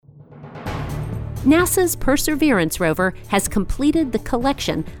NASA's Perseverance rover has completed the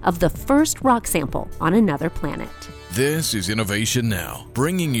collection of the first rock sample on another planet. This is Innovation Now,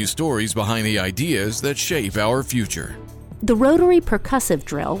 bringing you stories behind the ideas that shape our future. The rotary percussive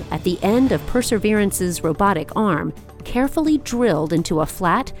drill at the end of Perseverance's robotic arm carefully drilled into a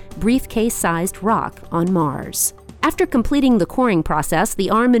flat, briefcase-sized rock on Mars. After completing the coring process,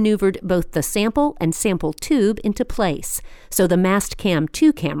 the arm maneuvered both the sample and sample tube into place, so the Mastcam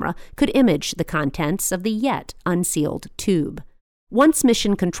 2 camera could image the contents of the yet unsealed tube. Once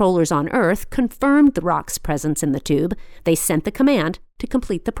mission controllers on Earth confirmed the rock's presence in the tube, they sent the command to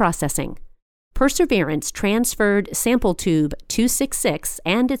complete the processing. Perseverance transferred sample tube 266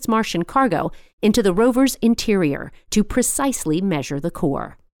 and its Martian cargo into the rover's interior to precisely measure the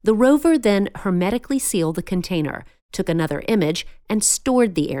core. The rover then hermetically sealed the container, took another image, and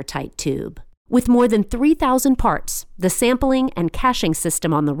stored the airtight tube. With more than 3,000 parts, the sampling and caching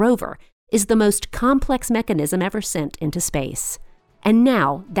system on the rover is the most complex mechanism ever sent into space. And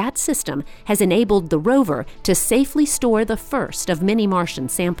now, that system has enabled the rover to safely store the first of many Martian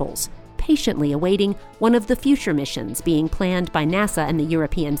samples, patiently awaiting one of the future missions being planned by NASA and the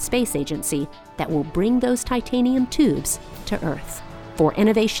European Space Agency that will bring those titanium tubes to Earth. For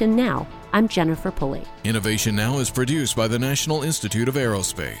Innovation Now, I'm Jennifer Pulley. Innovation Now is produced by the National Institute of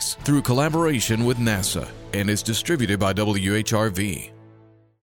Aerospace through collaboration with NASA and is distributed by WHRV.